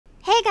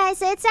Hey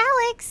guys, it's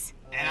Alex.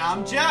 And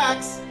I'm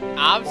Jax.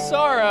 I'm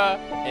Sora,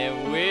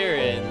 and we're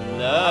in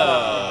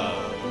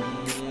love.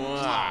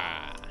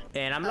 Mwah.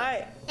 And I'm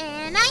Light.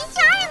 And I'm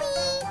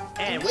Charlie.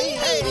 And we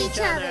hate each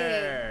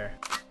other.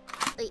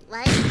 Wait,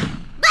 what?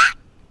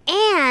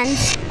 And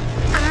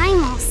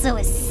I'm also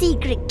a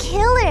secret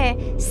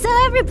killer, so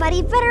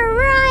everybody better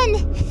run.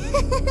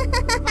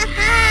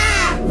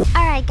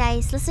 Alright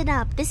guys, listen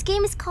up. This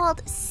game is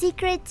called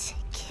Secret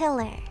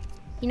Killer.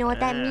 You know what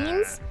that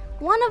means?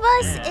 One of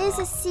us is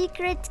a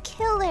secret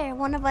killer.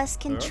 One of us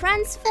can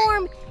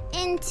transform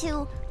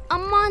into a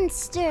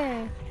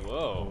monster.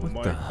 Whoa.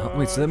 What the hell?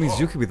 Wait, so that means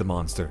you could be the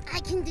monster.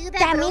 I can do that.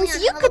 That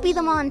means you could be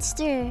the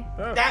monster.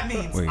 That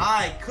means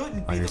I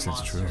couldn't be the guess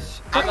that's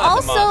monster. true. And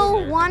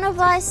also, one of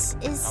us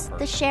is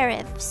the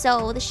sheriff.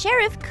 So the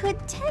sheriff could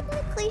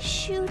technically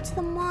shoot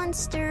the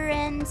monster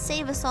and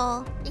save us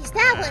all. Is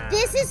that what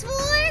this is for?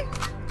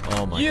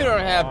 Oh my You god.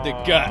 don't have the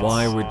guts.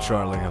 Why would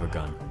Charlie have a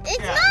gun? It's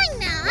mine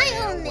now. I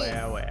own this.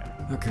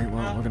 Okay,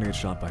 well, we're gonna get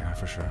shot by her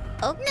for sure.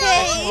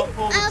 Okay. We'll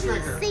pull the I'll be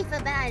trigger. safe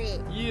about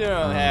it. You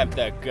don't have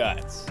the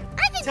guts. I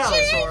can Tell shoot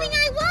us, Sora. anything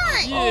I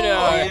want. You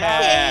don't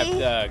have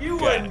the You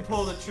guts. wouldn't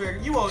pull the trigger.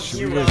 You won't Should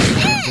shoot we us. just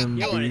have them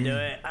You wanna be- do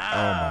it? Oh my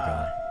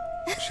god.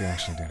 She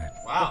actually did it.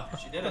 Wow,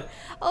 she did it.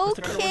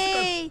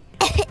 Okay.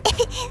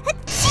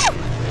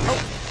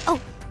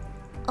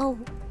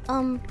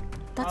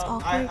 That's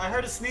awkward. I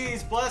heard a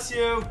sneeze. Bless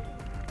you.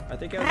 I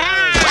think I'm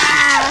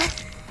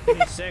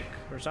he's sick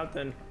or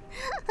something.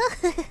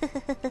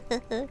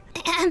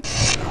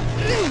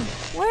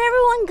 Where'd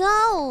everyone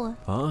go?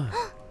 Huh?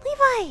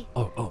 Levi.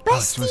 Oh, Alex, you wanna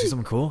Bestie. see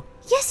something cool?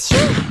 Yes,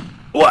 sure.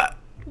 What?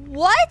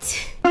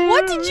 What?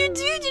 What did you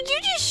do? Did you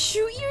just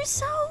shoot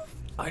yourself?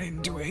 I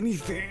didn't do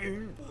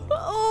anything.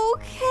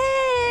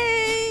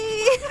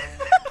 Okay.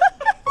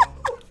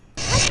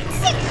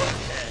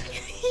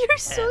 You're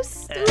so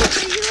stupid. You're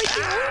like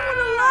the only one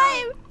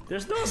alive.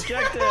 There's no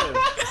objective.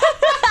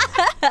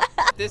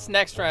 This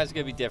next round is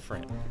gonna be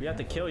different. We have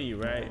to kill you,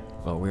 right?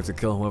 Well, we have to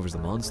kill whoever's the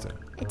monster.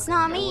 It's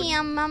not me.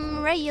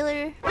 I'm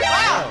regular.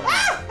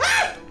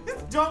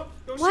 Don't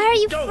Why are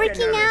you Don't get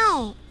freaking nervous.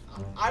 out?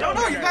 I don't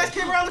know. You guys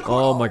came around the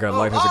corner. Oh my god,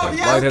 Light has a gun.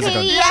 yes. Light has a gun.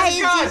 Okay, Yes,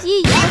 yeah, guys.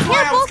 yeah, That's why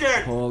I'm careful.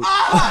 scared. Hold-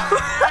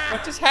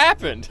 What just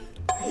happened?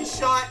 He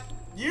shot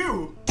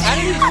you. How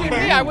did you shoot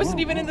me? I wasn't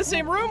even in the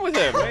same room with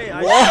him. Wait,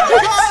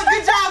 Oh,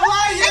 good job,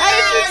 Light.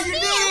 Yeah, you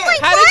did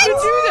it. How did you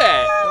do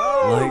that?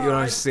 Light, you're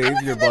our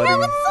savior, buddy.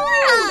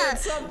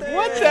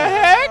 What the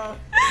heck?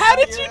 How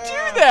did you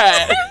do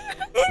that?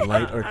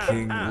 Light our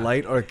king.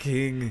 Light our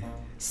king.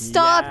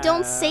 Stop!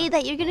 Don't say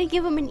that. You're gonna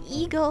give him an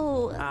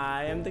ego.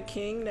 I am the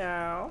king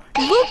now.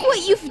 Look what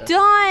you've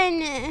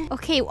done.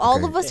 Okay,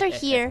 all of us are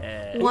here.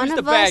 One Who's the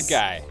of bad us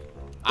guy?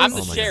 I'm the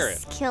is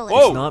sheriff. killer.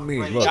 Whoa. Not me.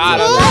 Look. Got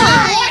look. him.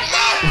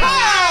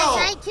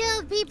 I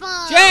killed people.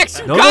 Jax,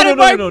 you No, got no, in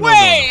no, my no, no, no,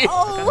 way!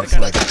 Oh.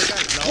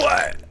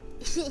 What?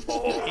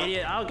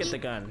 Idiot, I'll get the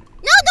gun. No,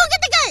 don't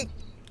get the gun.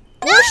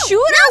 No,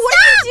 shooter, what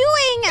are you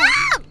doing?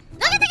 Stop!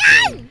 Don't get the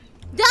gun. I'm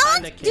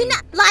the Don't. Do king.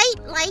 not.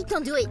 Light,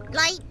 don't do it.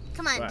 Light,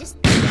 come on, What? just.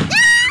 No!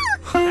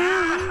 Dang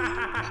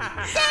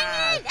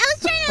it! I was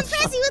trying to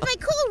impress you with my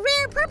cool,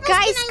 rare purple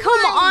Guys, skin I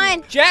come won.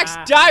 on. Jax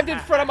dived in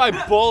front of my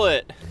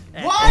bullet.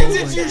 Why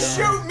did you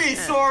shoot me,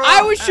 Sora?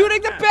 I was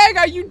shooting the bad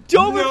guy. You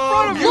dove in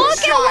front of me. Look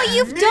at what shot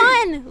you've me.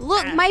 done.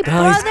 Look, my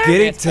Guys, brother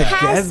get it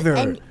has together.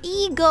 an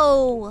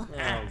ego. Oh,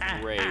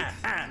 great.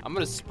 I'm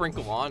gonna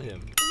sprinkle on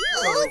him.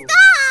 Oh,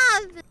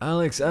 stop!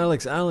 Alex.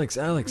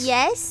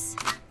 Yes?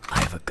 I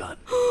have a gun.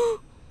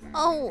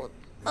 Oh,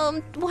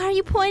 why are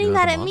you pointing You're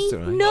that the at me? monster,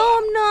 right? No,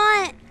 I'm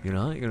not. You're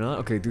not? You're not?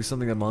 Okay, do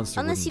something that monster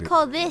Unless you wouldn't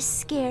call this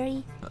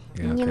scary.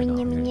 do. Yeah, okay, no,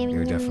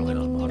 you're definitely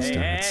not a monster.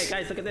 Hey, It's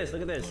guys, look at this,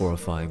 look at this.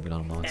 horrifying, but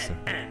not a monster.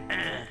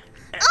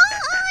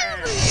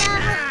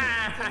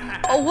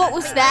 Oh, what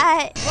was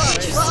that?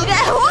 Did you see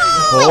that?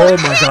 Whoa! Oh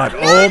my god,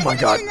 oh my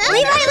god.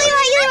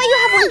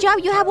 Levi,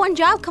 you have one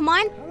job. Come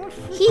on.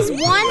 He's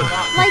won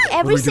like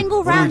every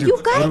single round.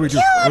 You've got to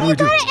kill him. You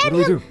gotta end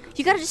him.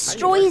 You gotta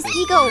destroy his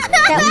ego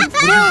that we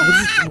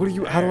built What do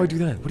you, how do I do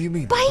that? What do you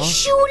mean? by Huh?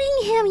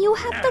 shooting him. You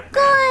have the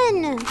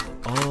gun.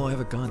 Oh, I have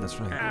a gun, that's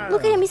right.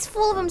 Look at him. He's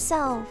full of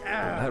himself.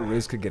 That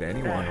Riz could get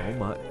anyone. Oh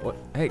my, what?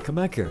 Hey, come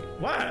back here.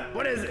 What?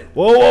 What is it?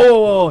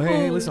 Whoa.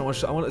 Hey, listen, I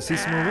want to see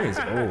some more Riz.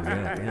 Oh,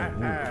 yeah,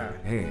 damn. Ooh.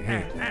 Hey.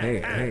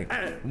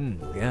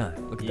 Yeah,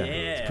 look at that. Yeah,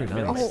 It's pretty I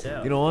feel nice.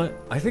 myself. You know what?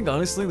 I think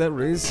honestly, that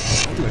Riz,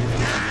 I'll do anything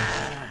for you.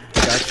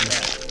 Gotcha.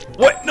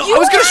 What? No, I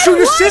was gonna shoot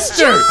your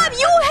sister!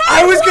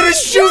 I was gonna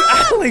shoot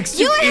Alex,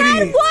 you had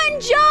idiot! one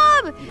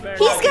job.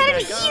 He's got an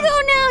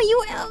ego now.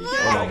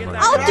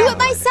 I'll do it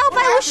myself.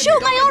 I will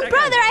shoot my own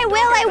brother. I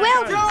will.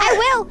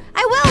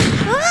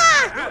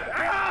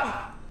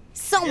 Ah!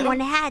 Someone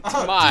had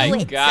to My do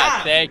it.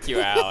 God, thank you,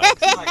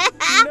 Alex.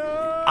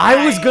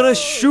 I was gonna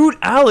shoot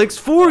Alex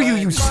for you,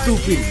 you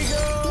stupid!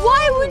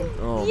 Why would?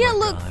 Oh Yeah, my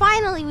look. God.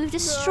 Finally, we've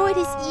destroyed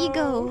his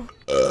ego.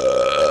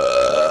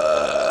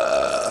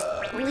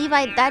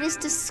 Levi, that is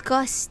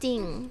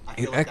disgusting.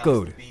 It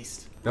echoed.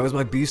 That was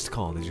my beast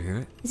call, did you hear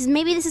it?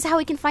 Maybe this is how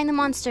we can find the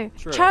monster.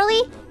 True.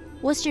 Charlie,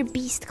 What's your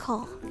beast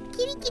call?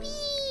 Kitty kitty.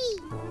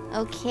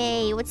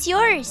 Okay, what's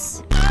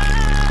yours?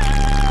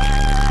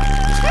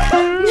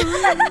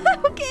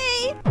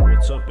 Okay.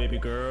 What's up, baby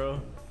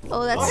girl?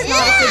 Oh, that's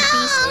not a good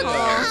beast Your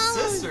call.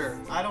 sister.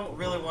 I don't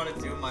really want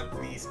to do my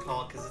beast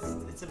call because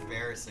it's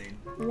embarrassing.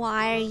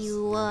 Why are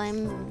you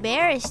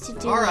embarrassed to do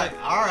it? All right.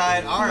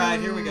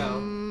 Here we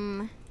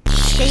go.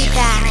 Stay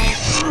back.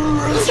 Oh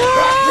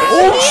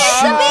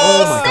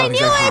my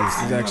god,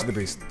 he's actually the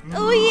beast.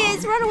 Oh, he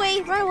is. Run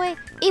away, run away.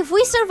 If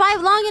we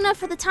survive long enough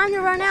for the time to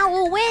run out,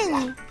 we'll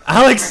win.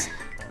 Alex!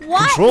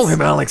 What? Control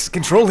him, Alex.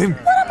 Control him.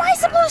 What am I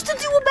supposed to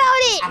do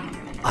about it?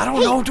 I don't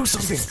know. Do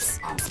something.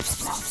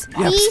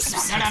 Yeah.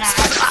 Beast.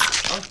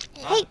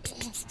 Hey,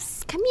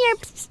 come here.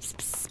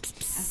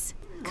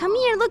 Come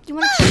here. Look, you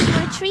want a treat? You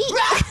want a treat?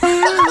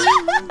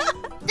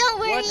 Don't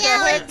worry, What the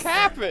Alex. heck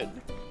happened?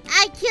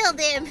 I killed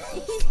him.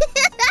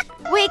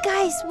 Wait,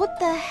 guys, what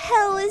the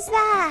hell is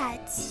that?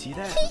 See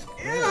that?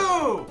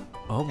 Ew!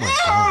 Oh my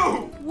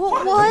god.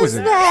 What was was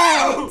it?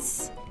 that?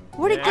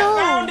 Where'd it go? I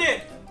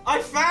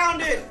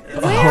found it!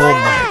 Oh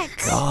my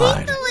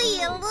god. The way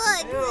you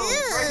look. Ew,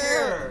 right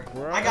here.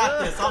 I got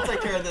this. I'll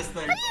take care of this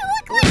thing. You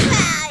look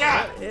like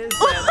that. What is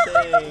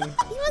that thing?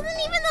 He wasn't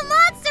even the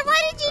monster. Why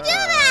did you do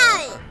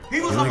that? He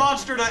was a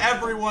monster to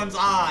everyone's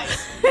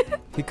eyes.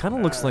 He kind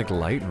of looks like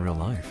Light in real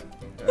life.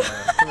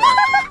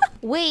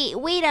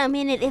 Wait a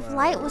minute. If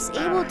Light was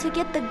able to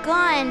get the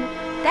gun,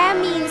 that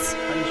means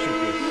How do you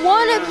shoot this?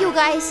 one of you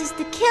guys is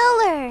the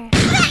killer.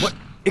 What?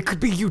 It could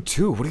be you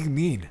too. What do you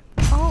mean?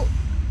 Oh,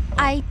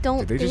 I don't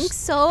Did they think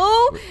just- so.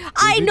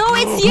 I know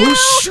it's you. Oh,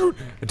 shoot!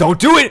 Don't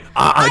do it!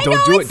 Don't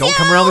know do it! it's Don't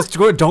come you. around this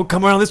corner! Don't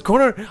come around this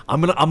corner!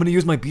 I'm gonna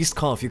use my beast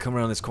call if you come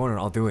around this corner.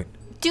 I'll do it.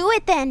 Do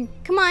it then.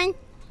 Come on.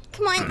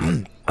 Come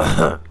on.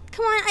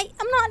 Come on.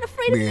 I'm not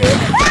afraid of you.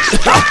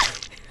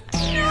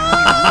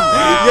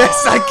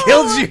 Yes, I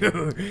killed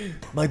you!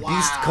 My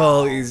beast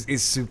call is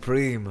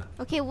supreme.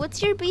 Okay,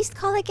 what's your beast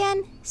call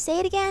again? Say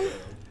it again.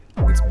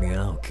 It's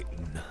meow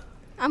kitten.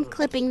 I'm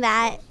clipping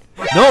that.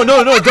 No,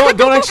 don't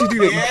actually do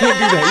that. You can't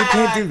do that. You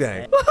can't do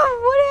that.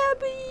 What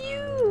happened to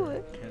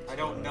you? I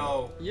don't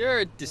know.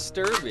 You're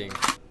disturbing.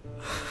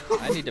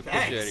 I need to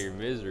push you out of your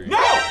misery. No!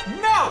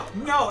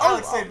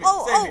 Alex, save me.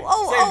 Save me.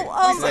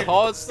 Please save me.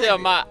 Hold still,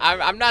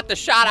 I'm not the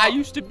shot I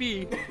used to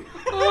be.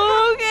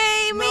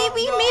 Okay,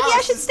 maybe I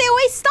Alex, should stay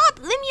away. Stop,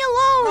 leave me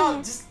alone.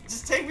 No,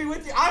 just take me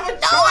with you. I'm a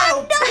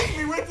child. Take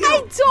me with you.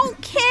 I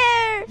don't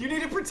care. You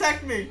need to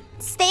protect me.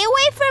 Stay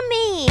away from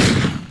me.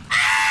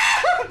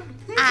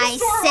 I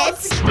said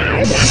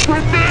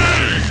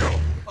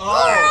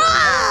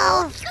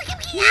Oh.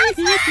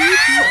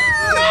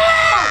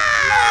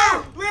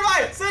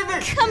 Levi, save me.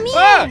 come here.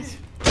 Ah!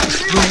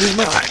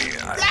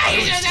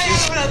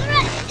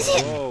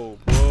 Whoa.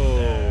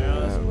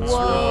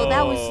 Whoa,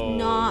 that was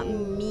not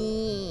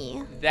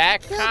me.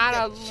 That kind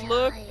of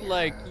looked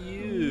like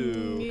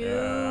you. I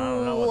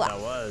don't know what that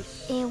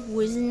was. It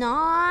was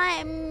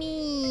not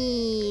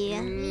me.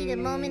 Need a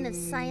moment of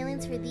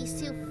silence for these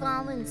two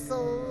fallen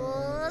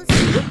souls.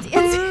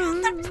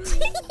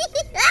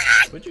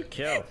 What'd you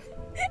kill?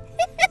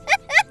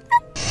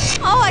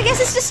 Oh, I guess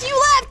it's just you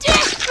left.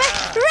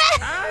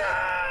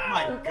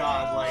 My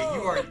God, like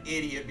you are an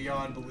idiot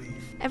beyond belief.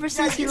 Ever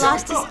since he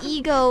lost his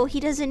ego, he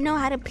doesn't know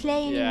how to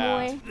play Yeah.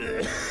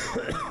 anymore.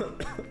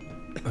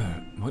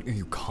 What are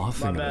you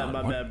coughing My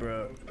about? What? bad,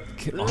 bro.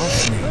 Get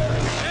off me!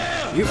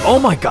 Oh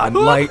my God!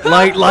 Light!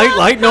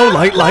 No,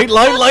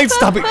 light!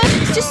 Stop it!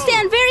 Just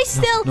stand very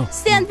still. no,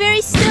 Stand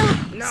very still.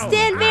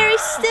 Stand very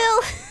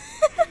still.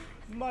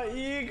 My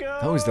ego.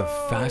 That was the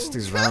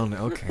fastest round.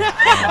 Okay.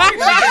 I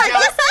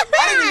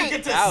didn't even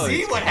get to That see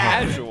was what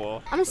happened.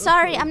 casual. I'm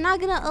sorry. I'm not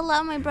gonna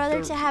allow my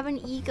brother to have an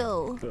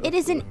ego. It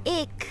is an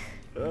ick,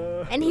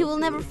 and he will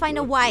never find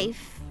a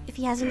wife if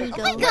he has an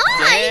ego. Oh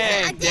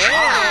my God!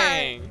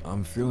 Dang.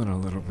 I'm feeling a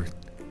little bit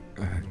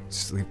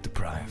sleep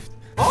deprived.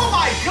 Oh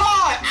my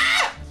God!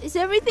 Ah! Is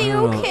everything I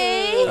don't know.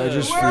 okay? I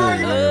just Where feel are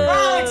you?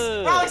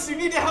 weird. Alex, you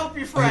need to help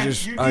your friend.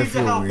 You I need to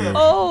feel help weird. him.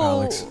 Oh.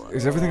 Alex,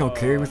 is everything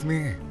okay with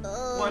me?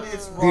 What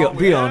is wrong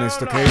Be with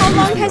honest, okay? How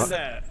long Did has-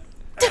 that?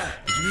 you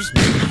just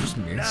miss? Did you just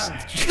miss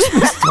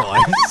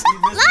twice? you?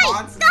 Miss Light,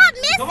 Monson? stop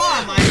missing! Come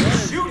on, Mike.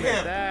 Shoot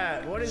him.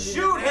 That. What is he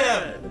Shoot doing?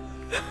 him.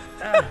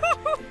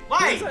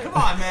 Mike, come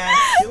on, man.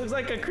 He looks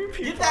like a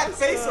creepy. Get that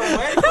face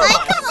away. Light,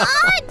 come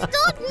on!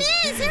 Don't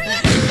miss! Hurry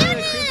up and shoot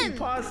him!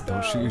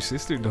 Don't shoot your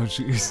sister. Don't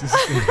shoot your sister.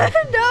 No,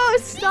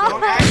 Don't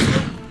stop.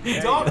 actually.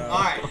 Don't. All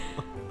right.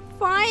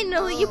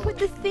 Finally, you put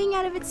the thing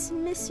out of its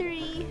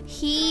misery.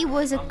 He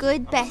was a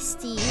good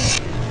bestie.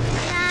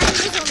 Nah,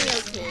 he was only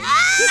okay.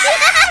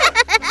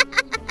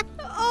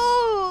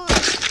 Oh.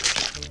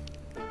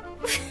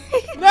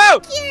 No!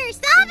 Here,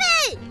 stop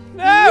it!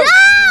 No!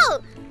 No!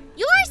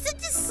 You are such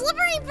a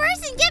slippery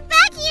person! Get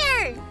back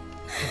here!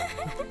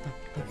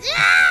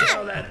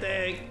 Kill that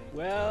thing.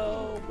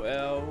 Well.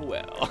 No!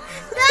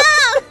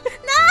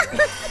 No!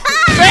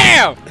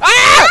 Bam!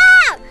 Ah!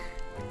 Stop!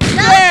 No!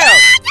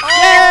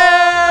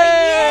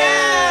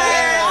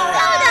 Bam!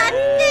 No, that's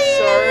fair.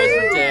 Swords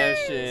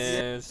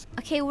redemptions.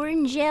 Okay, we're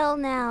in jail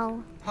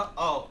now.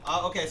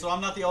 so I'm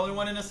not the only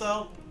one in a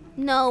cell?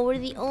 No, we're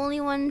the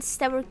only ones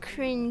that were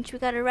cringe. We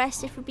got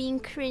arrested for being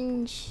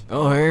cringe.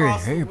 Oh,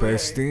 Across hey, the way.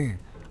 bestie.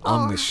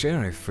 I'm the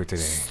sheriff for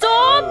today.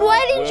 Stop!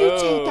 Why didn't you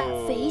take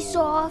that face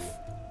off?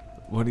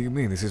 What do you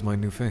mean? This is my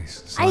new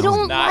face. So I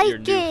don't Not your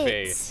like new it.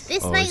 face.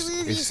 This Oh, might it's- lose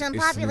you it's- some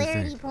it's the new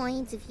popularity thing.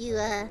 points if you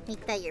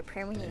make that your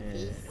permanent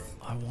face.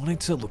 I wanted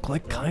to look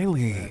like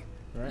Kylie.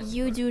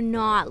 You do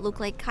not look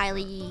like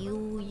Kylie.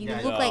 You Yeah,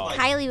 look no. like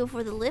Kylie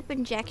before the lip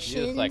injections.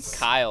 You look like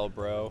Kyle,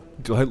 bro.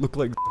 Do I look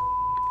like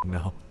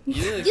No.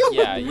 You look, You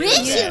yeah, look you rich,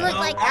 look you bad. look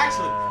like-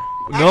 Actually,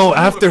 No, you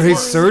after look his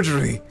worse.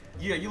 surgery.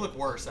 Yeah, you look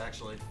worse,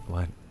 actually.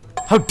 What?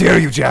 How dare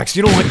you, Jax?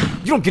 You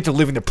don't get to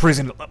live in the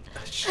prison. Don't worry,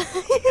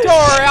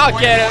 I'll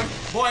get him.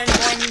 Boing,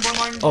 boing,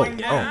 boing, boing, Oh, boing,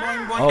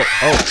 boing, boing.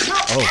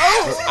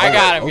 oh. I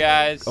got him,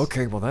 guys.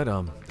 Okay, well that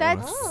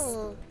That's.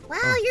 Oh,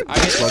 wow, you're I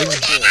guess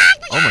beautiful.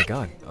 Oh my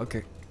god.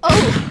 Okay.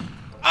 Oh.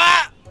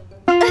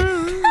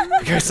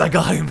 Yes, I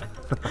got him.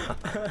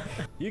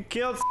 You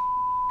killed.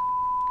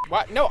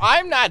 What? No,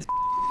 I'm not.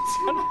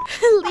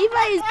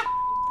 Levi is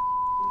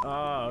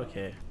Oh,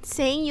 okay.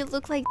 saying you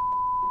look like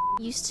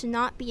used to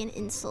not be an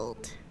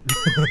insult.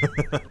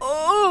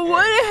 Oh,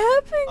 what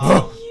happened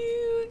to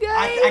you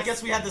guys? I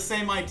guess we had the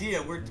same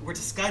idea. We're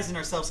disguising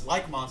ourselves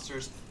like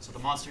monsters, so the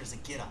monster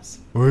doesn't get us.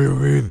 What do you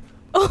mean?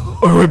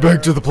 I went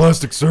back to the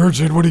plastic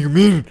surgeon. What do you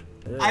mean?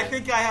 I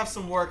think I have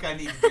some work I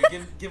need to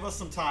do. Give us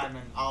some time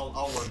and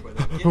I'll work with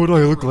it. What do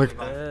I look like?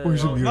 Levi.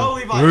 Where's the mirror? No,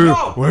 Levi, Where-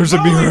 no! Where's the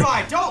no, mirror?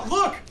 Levi, don't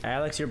look!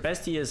 Alex, your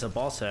bestie is a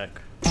ball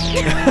sack.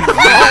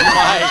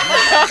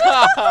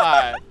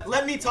 God.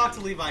 Let me talk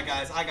to Levi,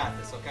 guys. I got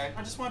this, okay?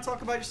 I just want to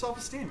talk about your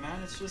self-esteem, man.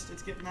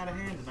 It's getting out of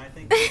hand, and I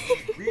think you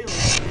really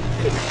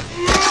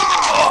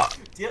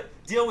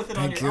deal with it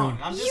on Thank your you. own.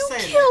 I'm just You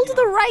saying. killed that,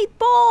 the right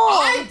ball.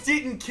 I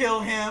didn't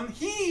kill him.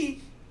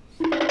 He.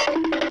 No, I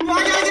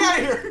gotta get out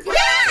of here.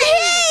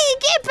 Hey,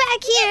 get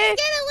back here.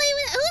 Get away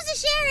with it. Who's the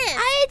sheriff?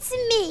 It's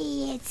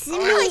me. It's Oh,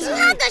 me. you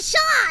had the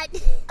shot.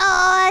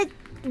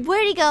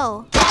 Where'd he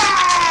go?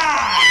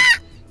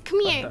 Come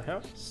What the here.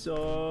 hell?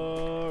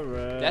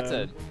 Sorry. That's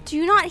a. Do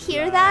you not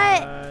hear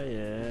that?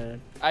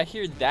 I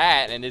hear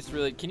that, and it's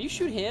really. Can you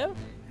shoot him?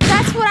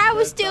 That's what I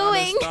was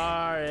doing.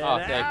 Oh,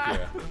 thank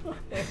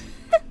you.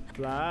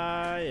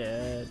 Fly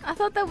it. I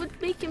thought that would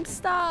make him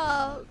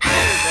stop.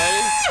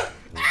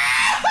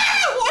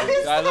 Do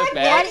I look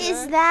bad? What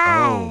is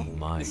that? Oh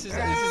my. This is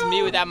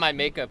me without my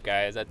makeup,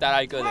 guys. I thought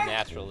I'd go the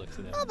natural look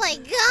today. Oh my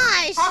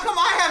gosh. How come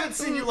I haven't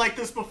seen you like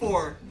this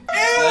before?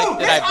 Ew!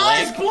 Did His I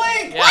eyes blink?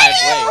 blink! Yeah,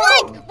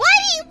 I blinked. Why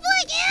do you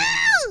blink?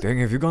 Ew! Dang,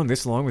 have you gone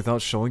this long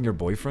without showing your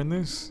boyfriend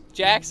this?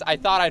 Jax, I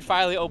thought I'd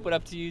finally open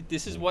up to you.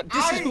 This is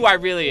who I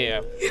really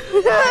am.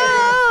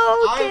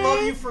 I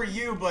love you for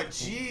you, but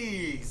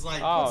jeez,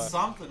 like Oh. put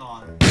something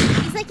on it.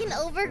 He's like an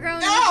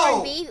overgrown No!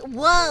 newborn baby.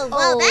 Whoa,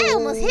 that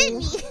almost hit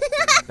me.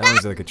 That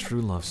was like a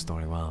true love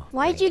story. Wow.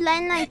 Why'd you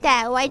land like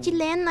that? Why'd you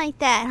land like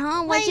that,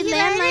 huh? Why'd you Why'd you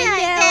land land like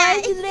like that? that?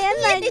 Why'd you land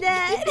like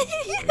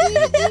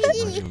that?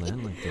 Why'd you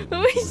land like that?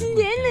 Why'd you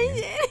land like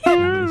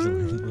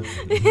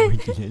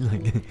Why'd you land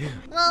like that?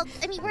 Well,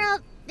 I mean, we're all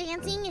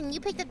dancing and you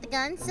picked up the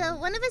gun, so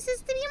one of us is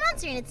to be a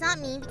monster, and it's not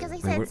me because I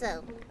said where-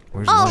 so.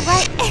 Where's Oh, mine?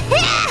 right.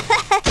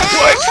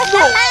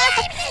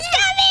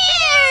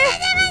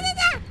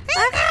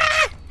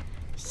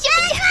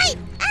 Come here!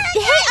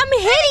 Hey, I'm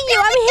hitting you!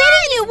 I'm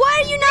hitting you!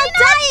 Why are you not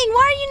dying?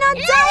 Why are you not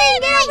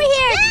dying? Get over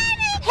here!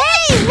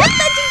 Hey, what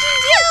the did you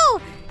do?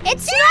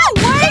 It's not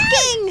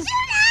working!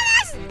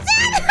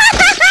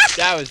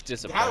 That was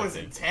disappointing. That was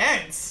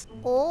intense.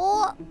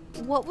 Oh,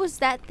 what was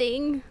that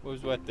thing? What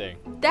was what thing?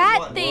 That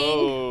What? thing!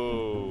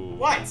 Whoa.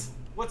 What?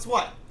 What's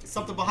what?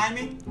 Something behind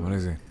me? What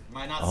is it? Am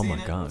I not Oh seeing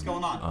my it? god. What's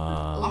going on?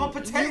 I'm a You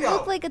potato.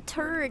 look like a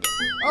turd.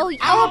 Oh,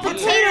 I'm a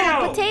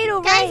potato!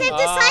 Potato, Guys, right? I've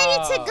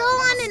decided to go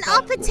on an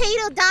all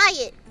potato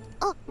diet.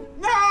 Oh,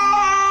 No!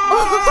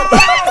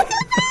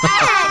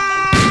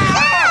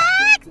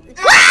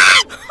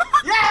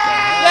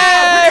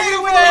 Yeah!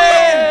 Potato with a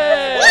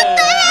win! what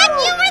the heck?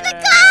 You were the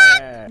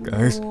cop!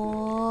 Guys,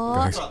 What?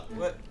 guys,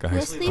 What? guys,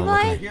 Yes, don't Levi? look I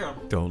at me. hear him.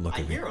 Don't look I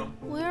at me. hear him.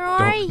 Where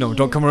are you? No,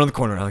 don't come around the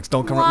corner, Alex.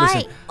 Don't come around. Why?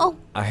 Listen, Oh,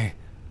 I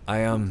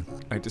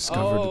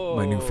discovered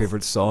my new Oh.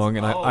 favorite song,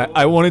 and Oh.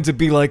 I wanted to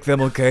be like them.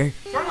 Okay.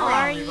 Turn are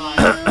around, you?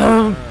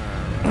 Levi.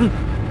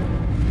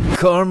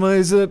 Karma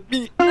is a.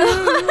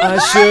 I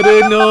should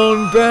have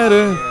known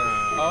better.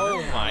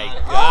 Oh my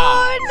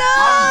god.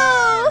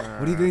 Oh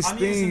What do you guys I'm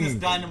using this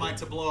think? dynamite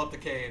to blow up the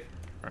cave.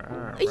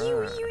 no!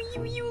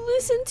 You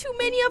listen to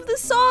many of the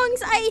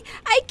songs. I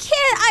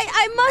can't.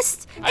 I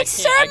must I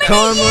exterminate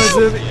can't. Karma's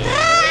you. a.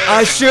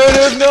 I should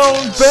have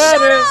known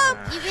better.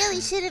 You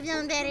really should have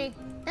known better.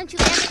 Don't you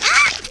ever.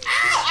 I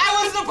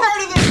wasn't a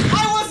part of this! I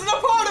wasn't a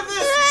part of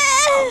this!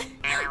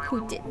 Who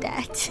did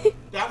that?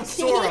 That was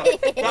Sora.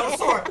 That was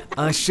Sora.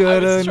 I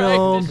should have trying to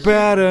known do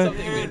better.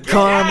 something good.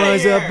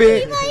 Karma's a Get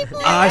bitch.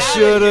 I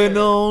should have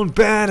known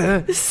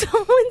better.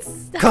 Someone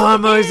stop.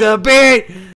 Karma's a bitch.